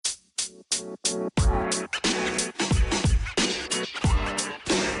Welcome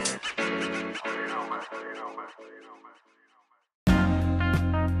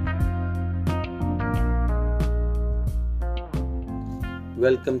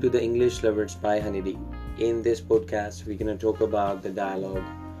to the English Lovers by Honeydee. In this podcast, we're going to talk about the dialogue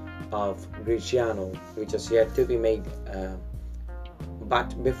of Greciano, which is yet to be made.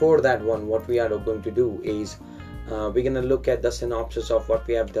 But before that one, what we are going to do is we're going to look at the synopsis of what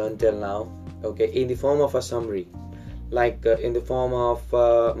we have done till now, okay, in the form of a summary, like in the form of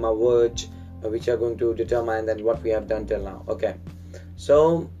my words, which are going to determine that what we have done till now, okay.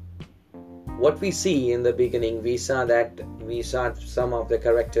 So what we see in the beginning, we saw some of the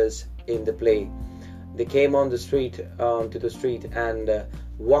characters in the play. They came on the street, to the street, and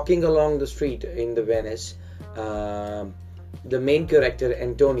walking along the street in the Venice, the main character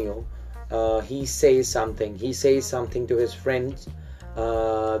Antonio, he says something to his friends.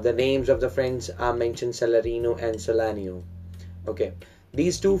 The names of the friends are mentioned: Salarino and Salanio. Okay,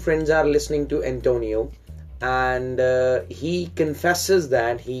 these two friends are listening to Antonio, and he confesses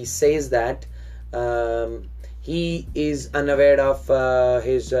that, he says that he is unaware of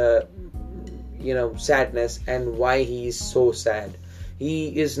his sadness and why he is so sad.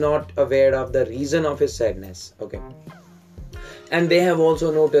 He is not aware of the reason of his sadness, okay. And they have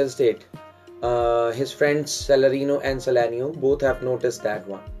also noticed it. His friends Salarino and Salanio both have noticed that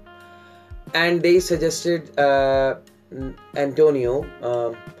one, and they suggested Antonio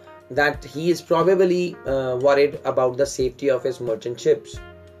that he is probably worried about the safety of his merchant ships,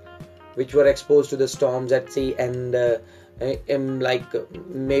 which were exposed to the storms at sea, and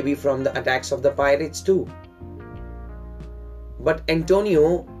maybe from the attacks of the pirates too. But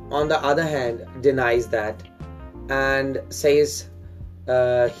Antonio, on the other hand, denies that and says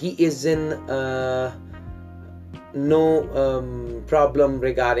he is in no problem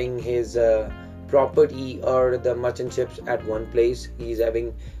regarding his property or the merchant ships at one place. He is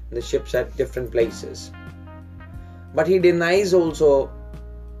having the ships at different places. But he denies also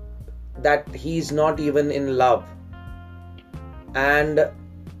that he is not even in love, and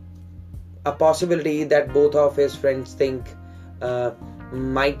a possibility that both of his friends think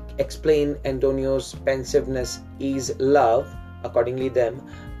might explain Antonio's pensiveness is love, accordingly them.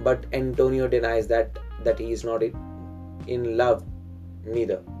 But Antonio denies that he is not in love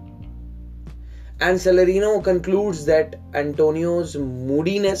neither. And Salarino concludes that Antonio's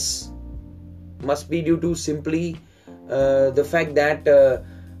moodiness must be due to simply the fact that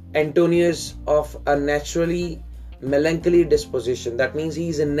Antonio is of a naturally melancholy disposition. That means he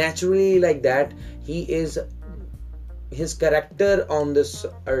is naturally like that. His character on this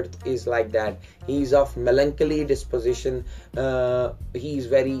earth is like that. He is of melancholy disposition. He is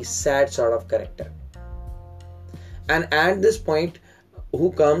very sad sort of character. And at this point,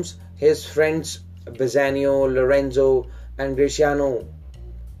 who comes? His friends Bassanio, Lorenzo, and Greciano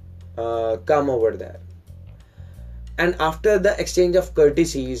come over there. And after the exchange of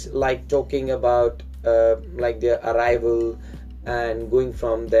courtesies, like talking about like their arrival and going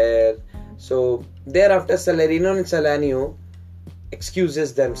from there, so thereafter Salarino and Salanio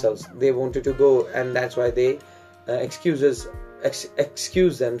excuses themselves. They wanted to go, and that's why they excuse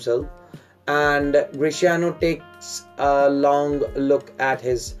themselves. And Greciano takes a long look at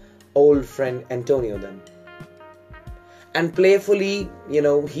his old friend Antonio then, and playfully,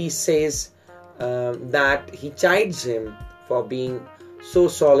 he says that he chides him for being so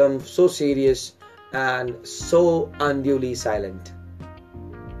solemn, so serious, and so unduly silent.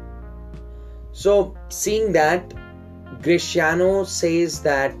 So, seeing that, Greciano says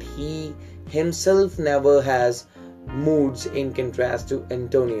that he himself never has moods, in contrast to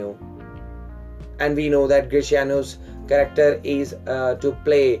Antonio. And we know that Greciano's character is to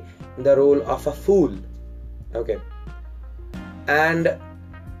play the role of a fool. Okay. And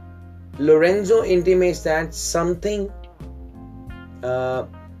Lorenzo intimates that something about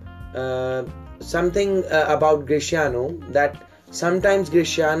Greciano, that sometimes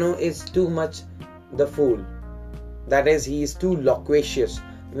Greciano is too much the fool. That is, he is too loquacious,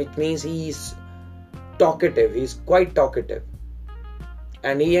 which means he is talkative. He is quite talkative.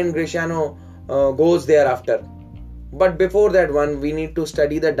 And he and Greciano goes thereafter. But before that one, we need to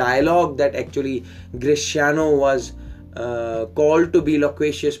study the dialogue that actually Greciano was called to be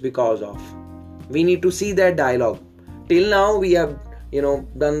loquacious because of. We need to see that dialogue. Till now we have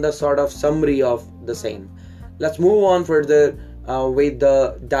done the sort of summary of the same. Let's move on further with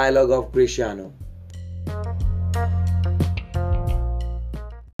the dialogue of Greciano.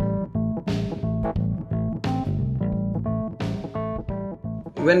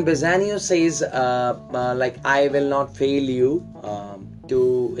 When Bassanio says I will not fail you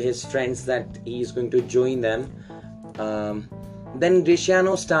to his friends that he is going to join them. Then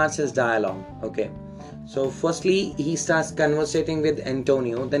Greciano starts his dialogue. Okay, so firstly he starts conversating with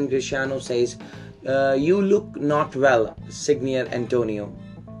Antonio. Then Greciano says, you look not well, Signor Antonio.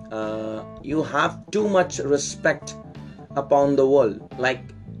 You have too much respect upon the world. Like,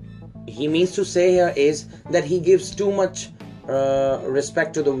 he means to say here is that he gives too much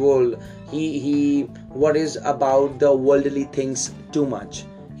respect to the world. He worries about the worldly things too much.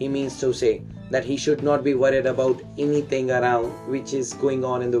 He means to say that he should not be worried about anything around which is going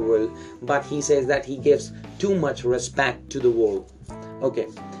on in the world, but he says that he gives too much respect to the world. Okay,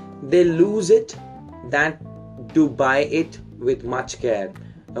 they lose it that do buy it with much care.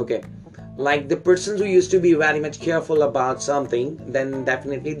 Okay, like the persons who used to be very much careful about something, then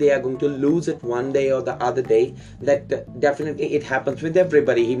definitely they are going to lose it one day or the other day. That definitely it happens with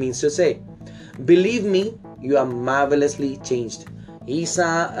everybody. He means to say, believe me, you are marvelously changed. He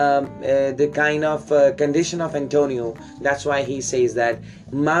saw the kind of condition of Antonio. That's why he says that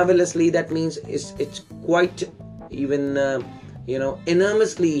marvelously. That means it's quite even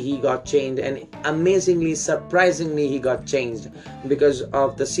enormously he got changed, and amazingly, surprisingly he got changed, because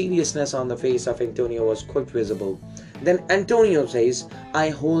of the seriousness on the face of Antonio was quite visible. Then Antonio says, I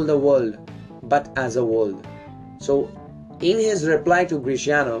hold the world but as a world. So in his reply to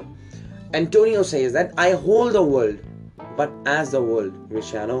Greciano, Antonio says that I hold the world but as the world,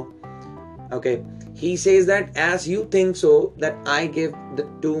 Greciano. Okay, he says that as you think so, that I give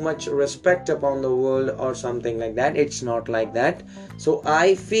too much respect upon the world or something like that. It's not like that. So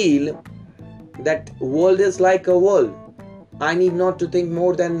I feel that world is like a world. I need not to think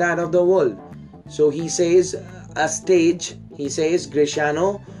more than that of the world. So he says a stage. He says,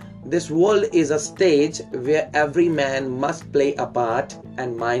 Greciano, this world is a stage where every man must play a part,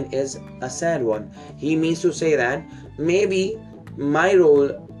 and mine is a sad one. He means to say that maybe my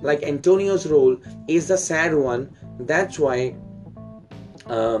role, like Antonio's role, is the sad one. That's why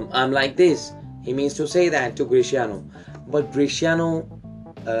I'm like this. He means to say that to Greciano. But Greciano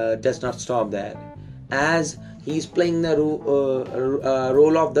does not stop there. As he's playing the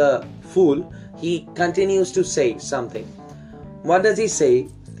role of the fool, he continues to say something. What does he say?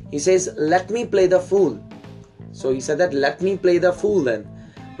 He says, let me play the fool. So he said that, let me play the fool then.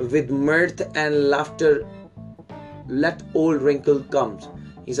 With mirth and laughter, let old wrinkle comes.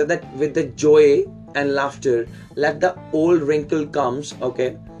 He said that with the joy and laughter, let the old wrinkle comes.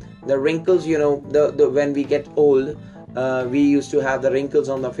 Okay, the wrinkles, the when we get old, we used to have the wrinkles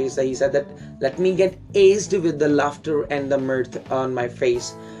on the face. He said that let me get aged with the laughter and the mirth on my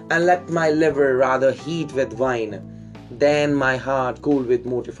face, and let my liver rather heat with wine than my heart cool with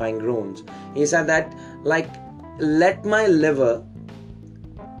mortifying groans. He said that, like, let my liver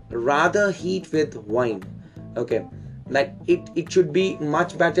rather heat with wine. Okay, like it should be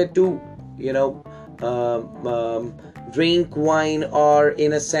much better to drink wine, or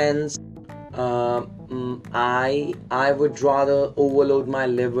in a sense I would rather overload my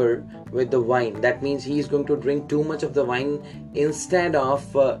liver with the wine. That means he is going to drink too much of the wine instead of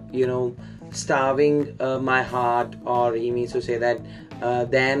starving my heart, or he means to say that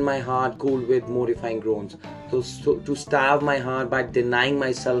then my heart cooled with mortifying groans. So to starve my heart by denying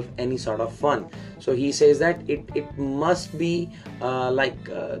myself any sort of fun. So he says that it must be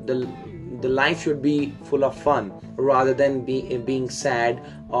the life should be full of fun rather than being sad,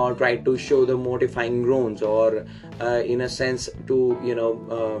 or try to show the mortifying groans, or in a sense to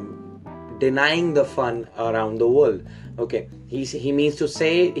denying the fun around the world. Okay, he means to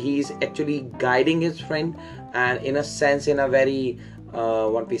say he's actually guiding his friend, and in a sense, in a very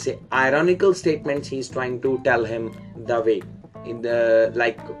ironical statements, he's trying to tell him the way, in the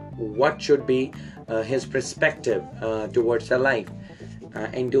what should be his perspective towards the life,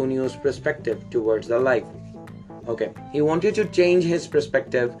 Antonio's perspective towards the life. Okay, he wanted to change his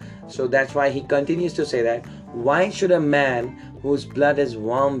perspective, so that's why he continues to say that, why should a man whose blood is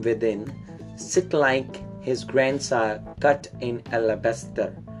warm within sit like his grandsire cut in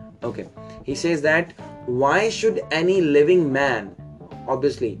alabaster? Okay, he says that, why should any living man,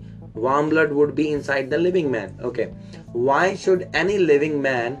 obviously warm blood would be inside the living man. Okay, why should any living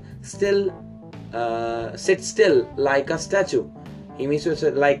man still sit still like a statue? He means to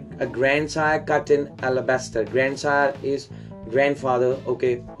say like a grandsire cut in alabaster. Grandsire is grandfather,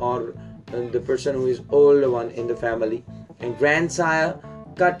 okay, or the person who is older one in the family, and grandsire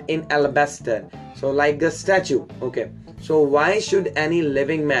cut in alabaster, so like the statue. Okay, so why should any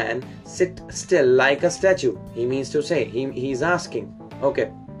living man sit still like a statue? He means to say, he's asking.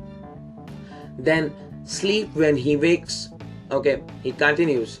 Okay, then sleep when he wakes. Okay, he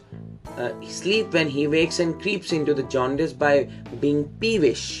continues, sleep when he wakes and creeps into the jaundice by being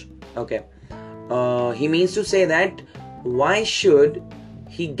peevish. Okay, he means to say that why should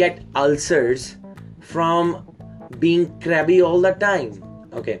he get ulcers from being crabby all the time?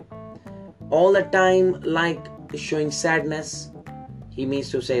 Okay, all the time, like showing sadness. He means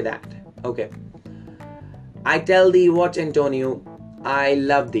to say that. Okay, I tell thee what, Antonio, I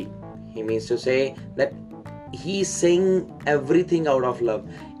love thee. He means to say that he's saying everything out of love.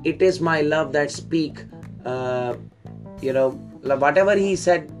 It is my love that speak. Whatever he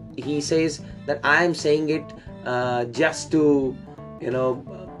said, he says that I am saying it just to,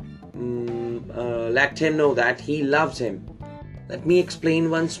 let him know that he loves him. Let me explain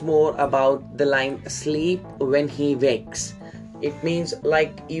once more about the line sleep when he wakes. It means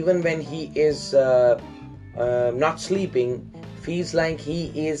like even when he is not sleeping, feels like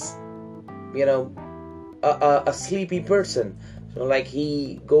he is, a sleepy person. So like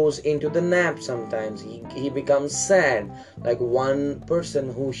he goes into the nap sometimes. He becomes sad. Like one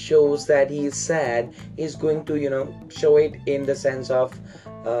person who shows that he is sad is going to, show it in the sense of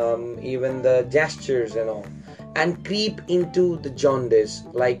even the gestures and all. And creep into the jaundice,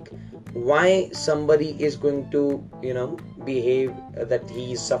 like why somebody is going to behave that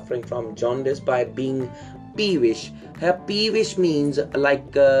he is suffering from jaundice by being peevish. Peevish means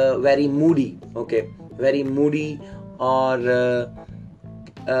like very moody. Okay, very moody, or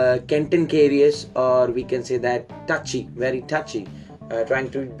cantankerous, or we can say that touchy, very touchy, trying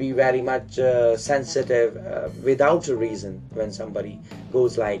to be very much sensitive without a reason. When somebody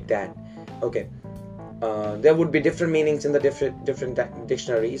goes like that, okay, there would be different meanings in the different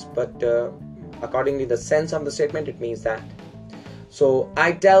dictionaries, but accordingly the sense of the statement, it means that. So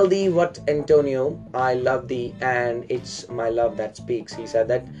I tell thee what, Antonio, I love thee, and it's my love that speaks. He said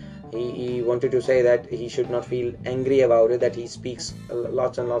that he wanted to say that he should not feel angry about it, that he speaks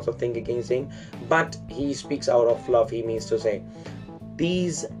lots and lots of things against him, but he speaks out of love. He means to say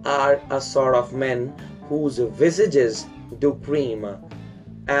these are a sort of men whose visages do cream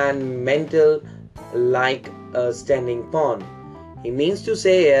and mental like a standing pond. He means to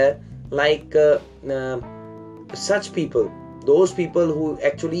say like such people, those people who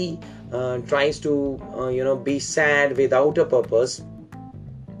actually tries to be sad without a purpose.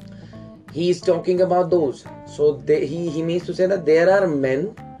 He is talking about those. So he means to say that there are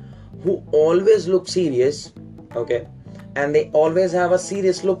men who always look serious, okay, and they always have a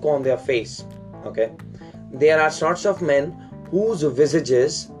serious look on their face. Okay, there are sorts of men whose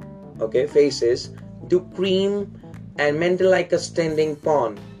visages, okay, faces, do cream and mental like a standing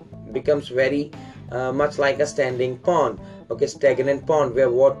pond, becomes very much like a standing pond, okay, stagnant pond where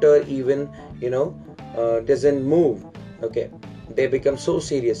water even doesn't move. Okay, they become so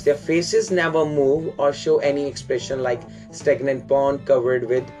serious, their faces never move or show any expression, like stagnant pond covered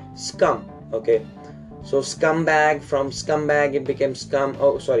with scum. Okay, so scumbag, from scumbag it became scum.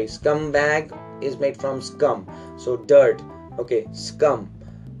 Oh sorry, scumbag is made from scum, so dirt. Okay, scum.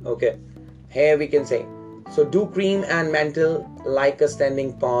 Okay, here we can say, so do cream and mental like a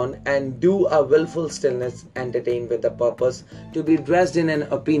standing pond, and do a willful stillness entertain with the purpose to be dressed in an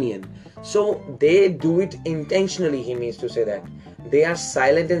opinion. So they do it intentionally. He means to say that they are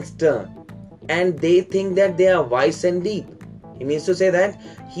silent and stern, and they think that they are wise and deep. He means to say that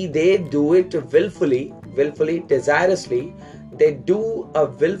they do it willfully, desirously. They do a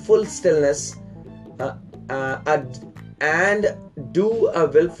willful stillness and do a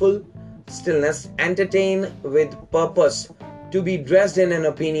willful stillness, entertain with purpose to be dressed in an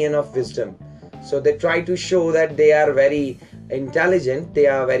opinion of wisdom. So they try to show that they are very intelligent, they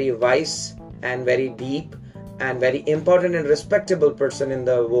are very wise and very deep and very important and respectable person in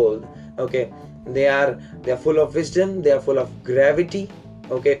the world. Okay, they are full of wisdom, they are full of gravity.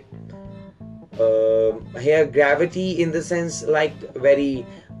 Okay, here gravity in the sense like very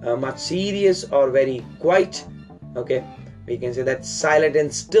much serious or very quiet. Okay, we can say that silent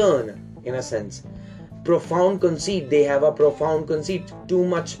and stern in a sense. Profound conceit, they have a profound conceit, too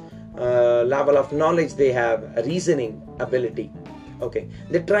much level of knowledge they have, reasoning ability. Okay,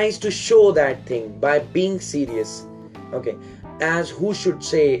 they tries to show that thing by being serious. Okay, as who should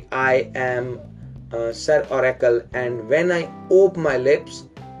say, I am Sir Oracle, and when I open my lips,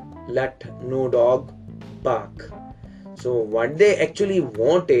 let no dog bark. So what they actually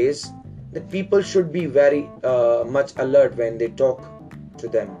want is that people should be very much alert when they talk to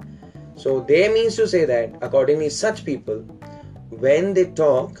them. So they means to say that accordingly such people, when they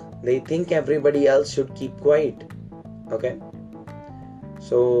talk, they think everybody else should keep quiet. Okay,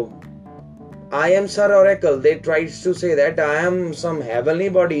 so I am Sir Oracle, they tries to say that I am some heavenly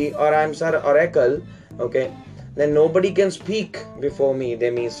body, or I am Sir Oracle. Okay, then nobody can speak before me, they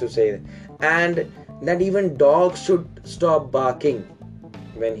means to say, and that even dogs should stop barking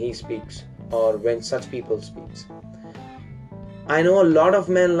when he speaks or when such people speaks. I know a lot of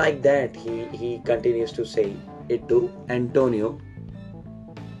men like that. He continues to say it to Antonio.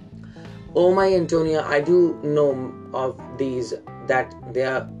 Oh my Antonio, I do know of these that they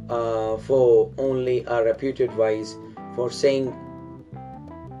are for only a reputed wise for saying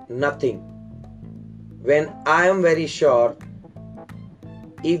nothing, when I am very sure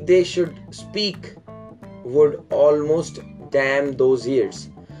if they should speak would almost damn those ears.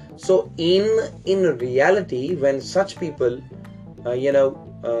 So in reality, when such people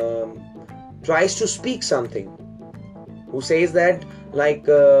tries to speak something, who says that like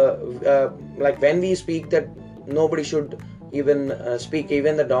when we speak that nobody should even speak,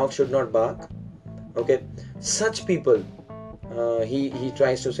 even the dog should not bark, okay, such people, he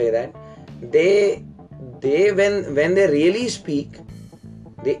tries to say that they when they really speak,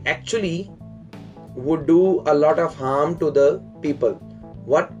 they actually would do a lot of harm to the people.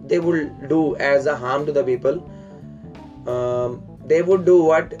 What they will do as a harm to the people, they would do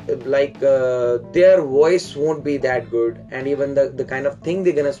what, their voice won't be that good, and even the kind of thing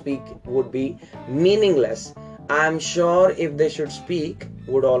they're gonna speak would be meaningless. I'm sure if they should speak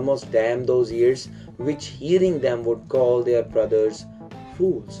would almost damn those ears, which hearing them would call their brothers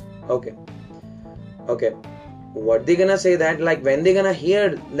fools. Okay, what they gonna say that, like when they gonna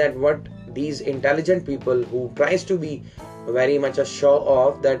hear that what these intelligent people who tries to be very much a show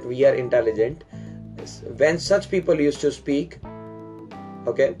off that we are intelligent, when such people used to speak,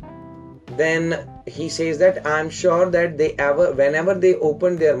 okay, then he says that I'm sure that whenever they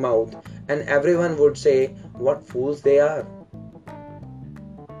open their mouth, and everyone would say what fools they are.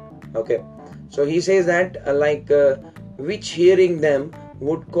 Okay, so he says that which hearing them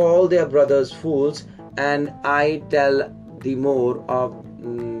would call their brothers fools, and I tell the more of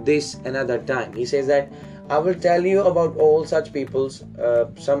this another time. He says that I will tell you about all such peoples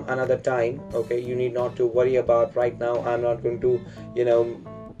some another time. Okay, you need not to worry about right now. I'm not going to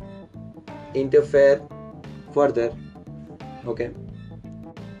interfere further. Okay,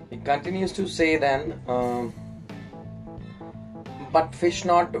 he continues to say then, but fish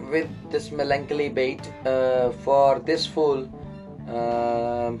not with this melancholy bait, for this fool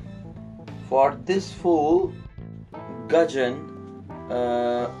gudgeon,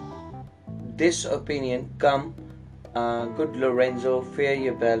 this opinion come, good Lorenzo, fare ye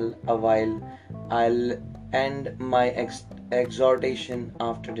well a while, I'll end my exhortation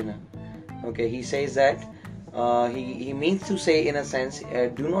after dinner. Okay, he says that he means to say, in a sense,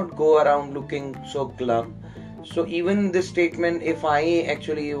 do not go around looking so glum. So even this statement, if I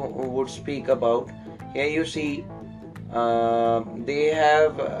actually would speak about, here you see they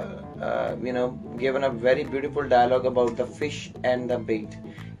have given a very beautiful dialogue about the fish and the bait,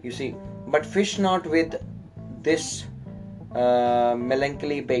 you see. But fish not with this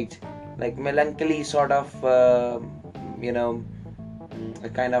melancholy bait, like melancholy sort of a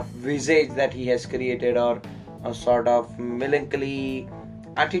kind of visage that he has created, or a sort of melancholy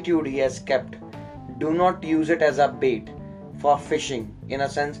attitude he has kept. Do not use it as a bait for fishing, in a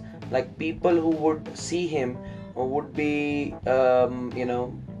sense, like people who would see him would be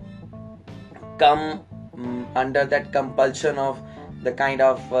come under that compulsion of the kind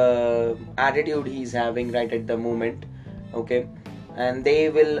of attitude he's having right at the moment. Okay, and they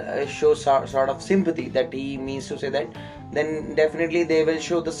will show sort of sympathy, that he means to say that then definitely they will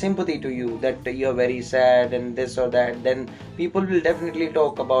show the sympathy to you, that you're very sad and this or that. Then people will definitely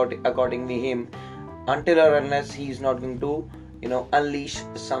talk about accordingly him, until or unless he's not going to unleash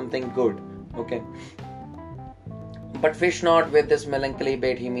something good. Okay, but fish not with this melancholy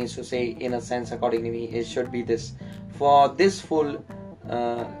bait, he means to say, in a sense, according to me, it should be this: for this fool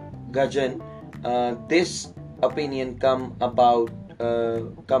gudgeon, this opinion come about,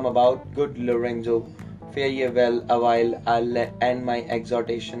 good Lorenzo, fare ye well a while, I'll end my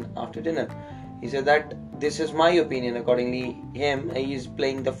exhortation after dinner. He said that this is my opinion. Accordingly him, he is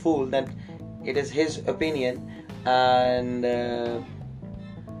playing the fool, that it is his opinion, and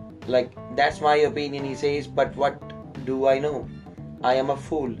that's my opinion, he says, but what do I know? I am a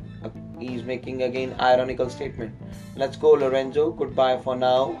fool. He's making again ironical statement. Let's go, Lorenzo, goodbye for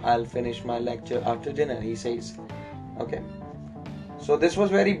now, I'll finish my lecture after dinner, he says. Okay, so this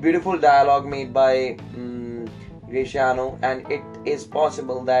was very beautiful dialogue made by Graciano, and it is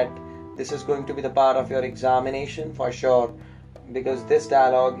possible that this is going to be the part of your examination for sure, because this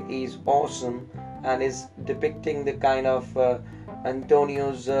dialogue is awesome and is depicting the kind of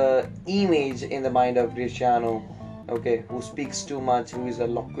Antonio's image in the mind of Graciano, okay, who speaks too much, who is a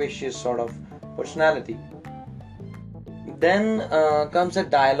loquacious sort of personality. Then comes a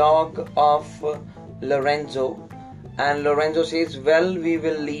dialogue of Lorenzo, and Lorenzo says, well, we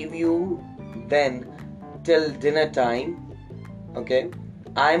will leave you then till dinner time. Okay,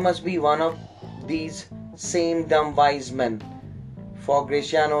 I must be one of these same dumb wise men, for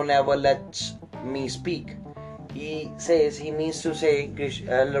Greciano never lets me speak. He says, he means to say,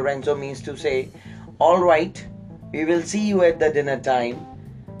 Lorenzo means to say, all right, we will see you at the dinner time.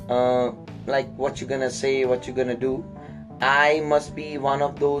 Like what you gonna say, what you gonna do. I must be one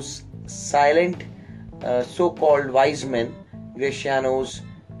of those silent so-called wise men Greciano's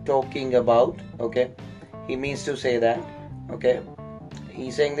talking about. Okay, he means to say that. Okay,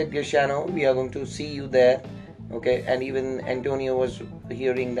 he's saying that Greciano, we are going to see you there. Okay, and even Antonio was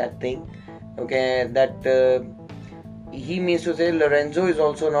hearing that thing. Okay, that he means to say Lorenzo is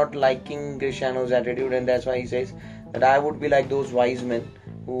also not liking Greciano's attitude, and that's why he says that I would be like those wise men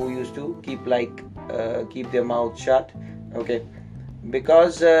who used to keep their mouth shut. Okay,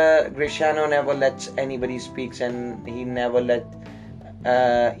 because Greciano never lets anybody speak, and he never let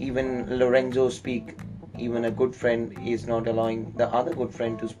even Lorenzo speak. Even a good friend is not allowing the other good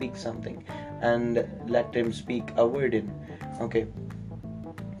friend to speak something and let him speak a word in. Okay,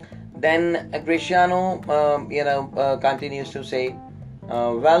 then Greciano continues to say,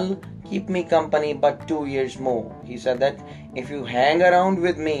 well, keep me company but 2 years more. He said that if you hang around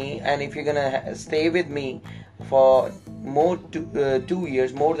with me and if you're gonna stay with me for more 2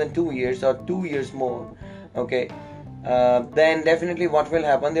 years, more than 2 years or 2 years more, okay, then definitely what will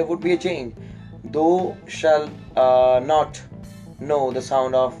happen, there would be a change. Thou shall not know the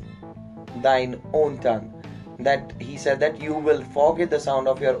sound of thine own tongue. That he said that you will forget the sound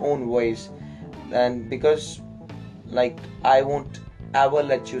of your own voice, and because like I won't ever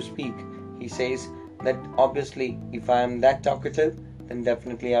let you speak. He says that obviously if I am that talkative, then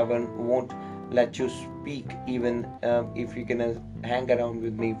definitely I won't let you speak, even if you can hang around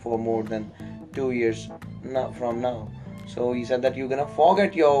with me for more than 2 years from now. So he said that you're gonna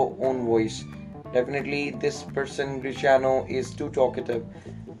forget your own voice. Definitely this person Greciano is too talkative.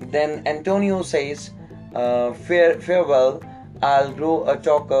 Then Antonio says, farewell, I'll grow a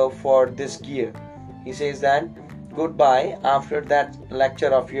talker for this year. He says that goodbye, after that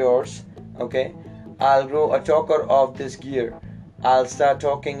lecture of yours, okay, I'll grow a talker of this gear. I'll start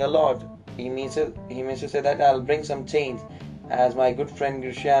talking a lot. He means to say that I'll bring some change. As my good friend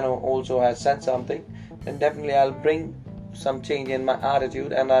Greciano also has said something, then definitely I'll bring some change in my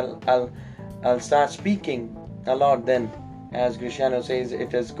attitude, and I'll start speaking a lot then, as Greciano says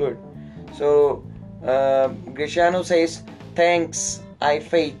it is good. So Greciano says, thanks, I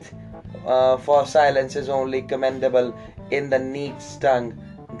faith, for silence is only commendable in the neat's tongue,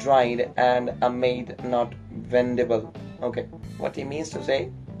 dried and a maid not vendible. Okay, what he means to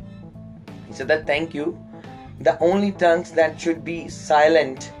say, he said that thank you, the only tongues that should be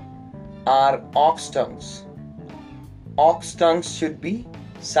silent are ox tongues. Ox tongues should be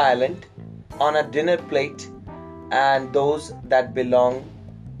silent on a dinner plate, and those that belong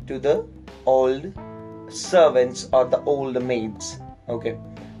to the old servants or the old maids. Okay,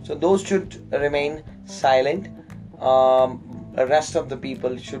 so those should remain silent. The rest of the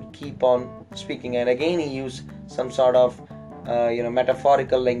people should keep on speaking. And again he used some sort of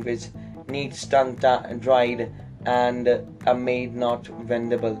metaphorical language, needs tongue dried and a maid not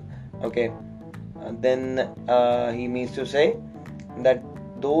vendible. Okay, then he means to say that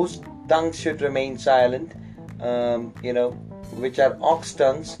those tongues should remain silent, which are ox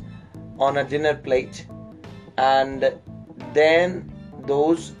tongues on a dinner plate, and then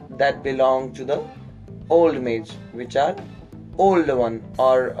those that belong to the old maids, which are old one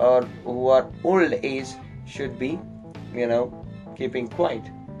or who are old age, should be keeping quiet.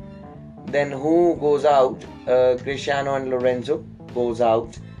 Then who goes out? Greciano and Lorenzo goes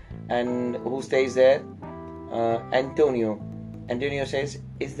out, and who stays there? Antonio. Antonio says,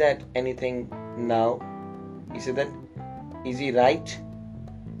 is that anything now? He said that, is he right?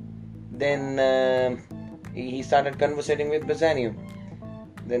 Then he started conversating with Bassanio.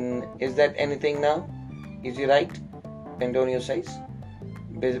 Then, is that anything now? Is he right? Antonio says.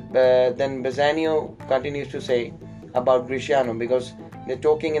 Then Bassanio continues to say about Greciano, because they're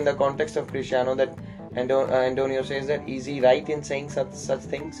talking in the context of Greciano, that Antonio says that, is he right in saying such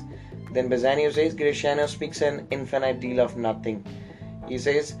things? Then Bassanio says, Greciano speaks an infinite deal of nothing. He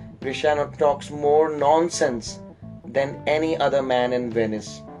says, Greciano talks more nonsense than any other man in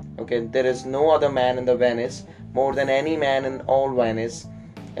Venice. Okay, there is no other man in the Venice more than any man in all Venice.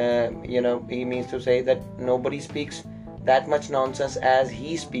 He means to say that nobody speaks that much nonsense as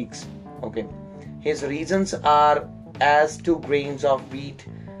he speaks. Okay, his reasons are as 2 grains of wheat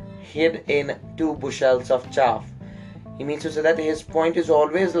hid in 2 bushels of chaff. He means to say that his point is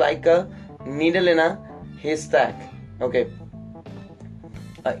always like a needle in a haystack. Okay.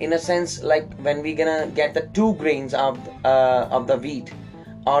 In a sense, like when we gonna get the 2 grains of the wheat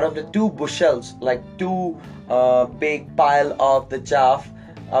out of the 2 bushels, like two big pile of the chaff.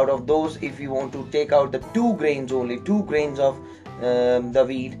 Out of those, if you want to take out the 2 grains, only 2 grains of the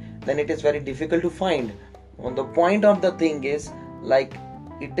wheat, then it is very difficult to find. And the point of the thing is, like,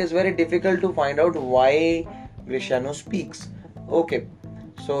 it is very difficult to find out why Greciano speaks. Okay,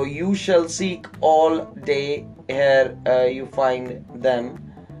 so you shall seek all day, here you find them,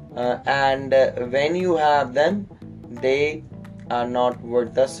 and when you have them, they are not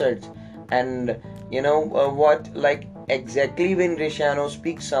worth the search. And you know what, like, exactly when Greciano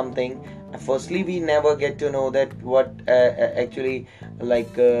speaks something, firstly we never get to know that what actually,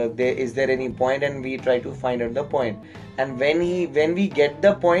 like, there any point, and we try to find out the point. And when we get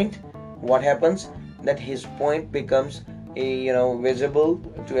the point, what happens, that his point becomes visible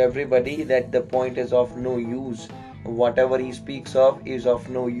to everybody, that the point is of no use. Whatever he speaks of is of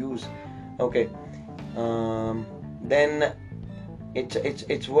no use. Okay. Then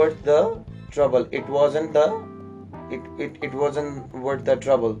it's worth the trouble. It wasn't worth the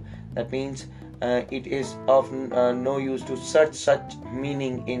trouble. That means it is of no use to search such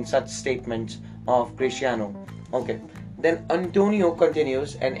meaning in such statements of Greciano. Okay. Then Antonio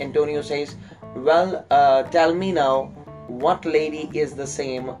continues, and Antonio says, well, tell me now, what lady is the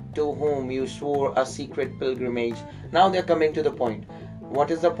same to whom you swore a secret pilgrimage? Now they're coming to the point.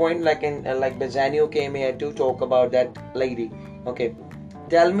 What is the point? Like Bassanio came here to talk about that lady. Okay,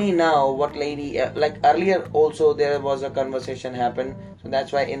 tell me now what lady. Like earlier also there was a conversation happened, so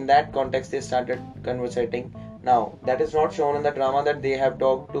that's why in that context they started conversating. Now that is not shown in the drama that they have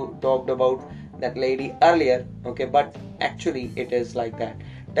talked about that lady earlier. Okay, but actually it is like that.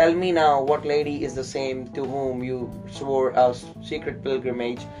 Tell me now what lady is the same to whom you swore a secret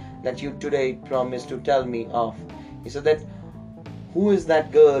pilgrimage that you today promised to tell me of. He said that, who is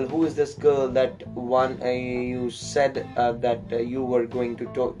that girl? Who is this girl that one you said that you were going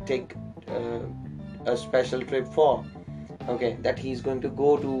to take a special trip for? Okay, that he's going to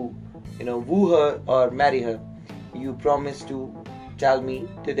go to woo her or marry her. You promised to tell me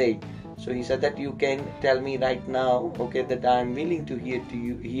today. So he said that you can tell me right now, okay, that I am willing to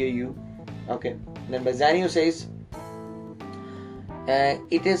hear you. Okay. Then Bassanio says,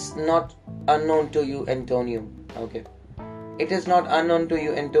 it is not unknown to you, Antonio. Okay. It is not unknown to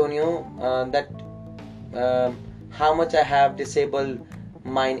you, Antonio, that how much I have disabled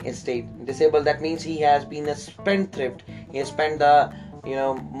mine estate. Disabled, that means he has been a spendthrift. He has spent the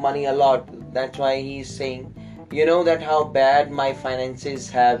money a lot. That's why he's saying, you know that how bad my finances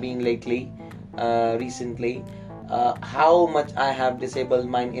have been lately, recently, how much I have disabled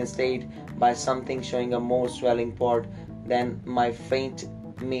mine estate by something showing a more swelling part than my faint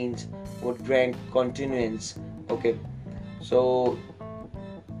means would grant continuance. Okay, so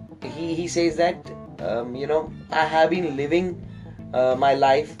he says that I have been living my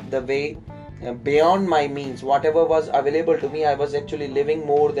life the way beyond my means. Whatever was available to me, I was actually living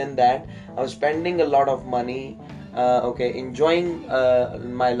more than that. I was spending a lot of money, enjoying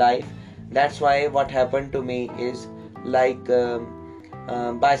my life. That's why what happened to me is like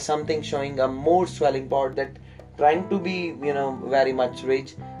by something showing a more swelling part, that trying to be very much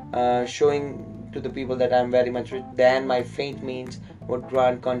rich, showing to the people that I'm very much rich, than my faint means would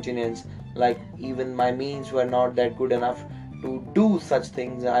grant continuance. Like even my means were not that good enough to do such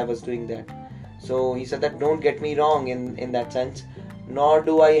things. I was doing that. So he said that, don't get me wrong in that sense, nor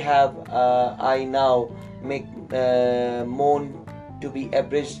do I have I now make moan to be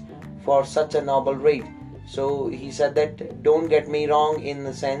abridged for such a noble rate. So he said that, don't get me wrong in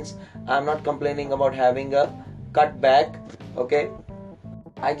the sense, I'm not complaining about having a cutback. Okay,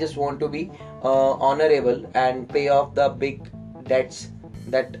 I just want to be honorable and pay off the big debts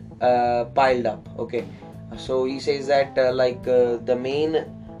that piled up. Okay, so he says that the main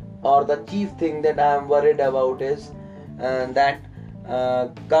or the chief thing that I am worried about is that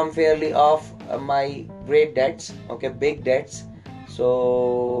come fairly off my great debts, okay, big debts.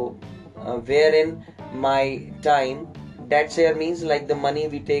 So wherein my time, debts here means like the money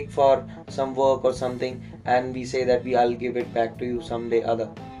we take for some work or something, and we say that I'll give it back to you someday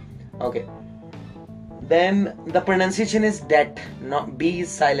other. Okay, then the pronunciation is debt, not B is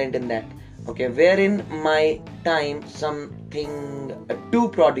silent in that. Okay, wherein my time something too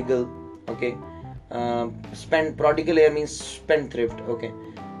prodigal. Okay, spend prodigal here means spendthrift. Okay,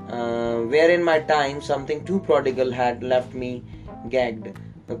 wherein my time something too prodigal had left me gagged.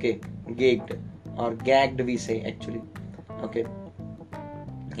 Okay, gagged or gagged we say actually. Okay,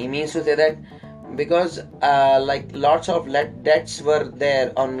 he means to say that because like lots of debts were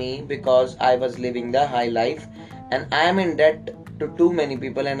there on me because I was living the high life, and I am in debt to too many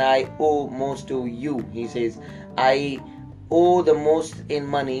people, and I owe most to you. He says, I owe the most in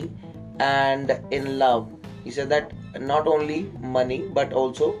money and in love. He said that not only money but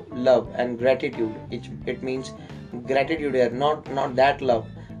also love and gratitude. It means gratitude here, not that love,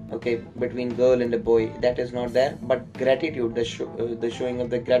 okay, between girl and a boy, that is not there, but gratitude, the showing of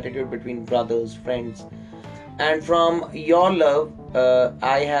the gratitude between brothers, friends. And from your love,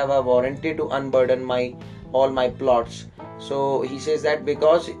 I have a warranty to unburden my all my plots. So he says that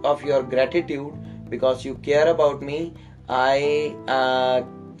because of your gratitude, because you care about me, I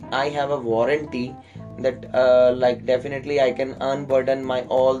have a warranty that like definitely I can unburden my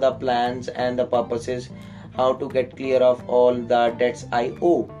all the plans and the purposes, how to get clear of all the debts I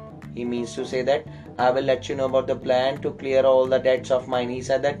owe. He means to say that I will let you know about the plan to clear all the debts of mine. He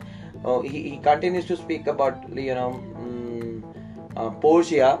said that he continues to speak about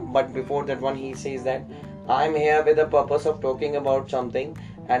Portia, but before that one he says that I'm here with the purpose of talking about something,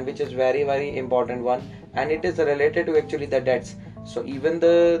 and which is very very important one, and it is related to actually the debts. So even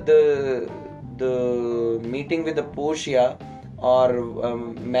the meeting with the Portia or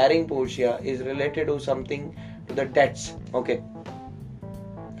marrying Portia is related to something to the debts. Okay.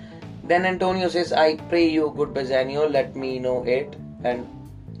 Then Antonio says, I pray you, good Bassanio, let me know it, and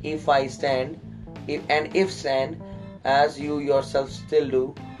if I stand, if stand, as you yourself still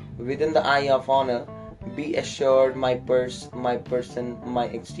do, within the eye of honor, be assured my person, my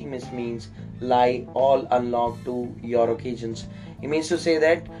extremist means lie all unlocked to your occasions. He means to say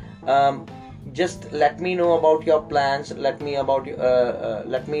that just let me know about your plans, let me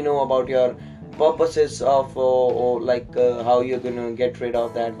know about your purposes of how you're gonna get rid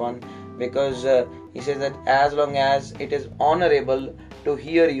of that one, because he says that as long as it is honorable to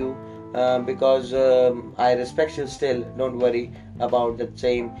hear you, because I respect you still, don't worry about that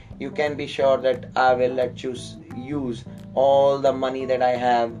same. You can be sure that I will let you use all the money that I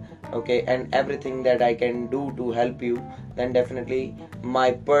have, okay, and everything that I can do to help you. Then definitely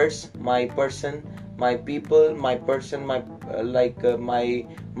my purse, my person, my people, my person, my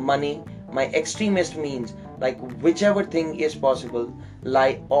money, my extremist means, like whichever thing is possible,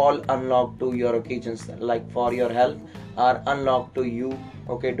 lie all unlocked to your occasions, like for your help are unlocked to you.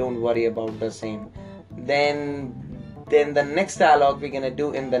 Okay, don't worry about the same. Then the next dialogue we're gonna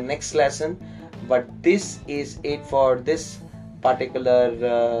do in the next lesson. But this is it for this particular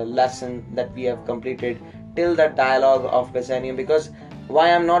lesson that we have completed till the dialogue of Bassanio. Because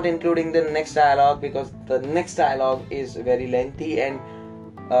why I'm not including the next dialogue, because the next dialogue is very lengthy and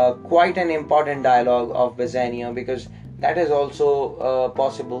quite an important dialogue of Bassanio, because that is also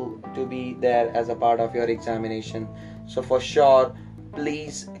possible to be there as a part of your examination. So for sure,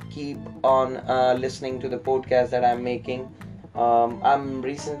 please keep on listening to the podcast that I'm making. I'm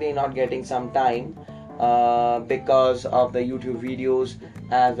recently not getting some time because of the YouTube videos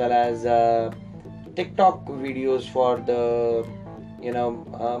as well as TikTok videos for the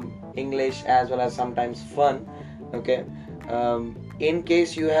English as well as sometimes fun. Okay. In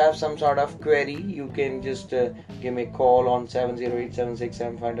case you have some sort of query, you can just give me a call on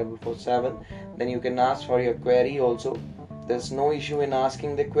 708767547. Then you can ask for your query also. There's no issue in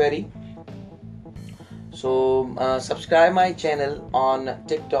asking the query. So subscribe my channel on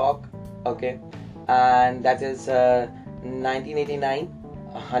TikTok, okay, and that is 1989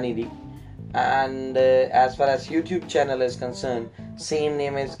 Honeybee. And as far as YouTube channel is concerned, same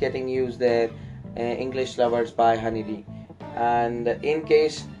name is getting used there, English Lovers by Honeybee. And in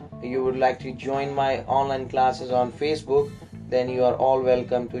case you would like to join my online classes on Facebook, then you are all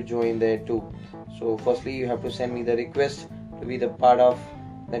welcome to join there too. So firstly you have to send me the request to be the part of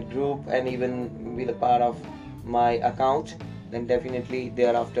that group and even be the part of my account, then definitely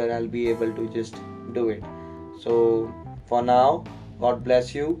thereafter I'll be able to just do it. So for now, God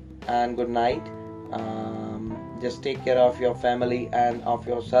bless you and good night. Just take care of your family and of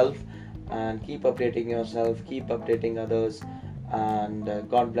yourself, and keep updating yourself, keep updating others, and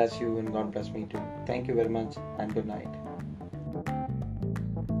God bless you and God bless me too. Thank you very much and good night.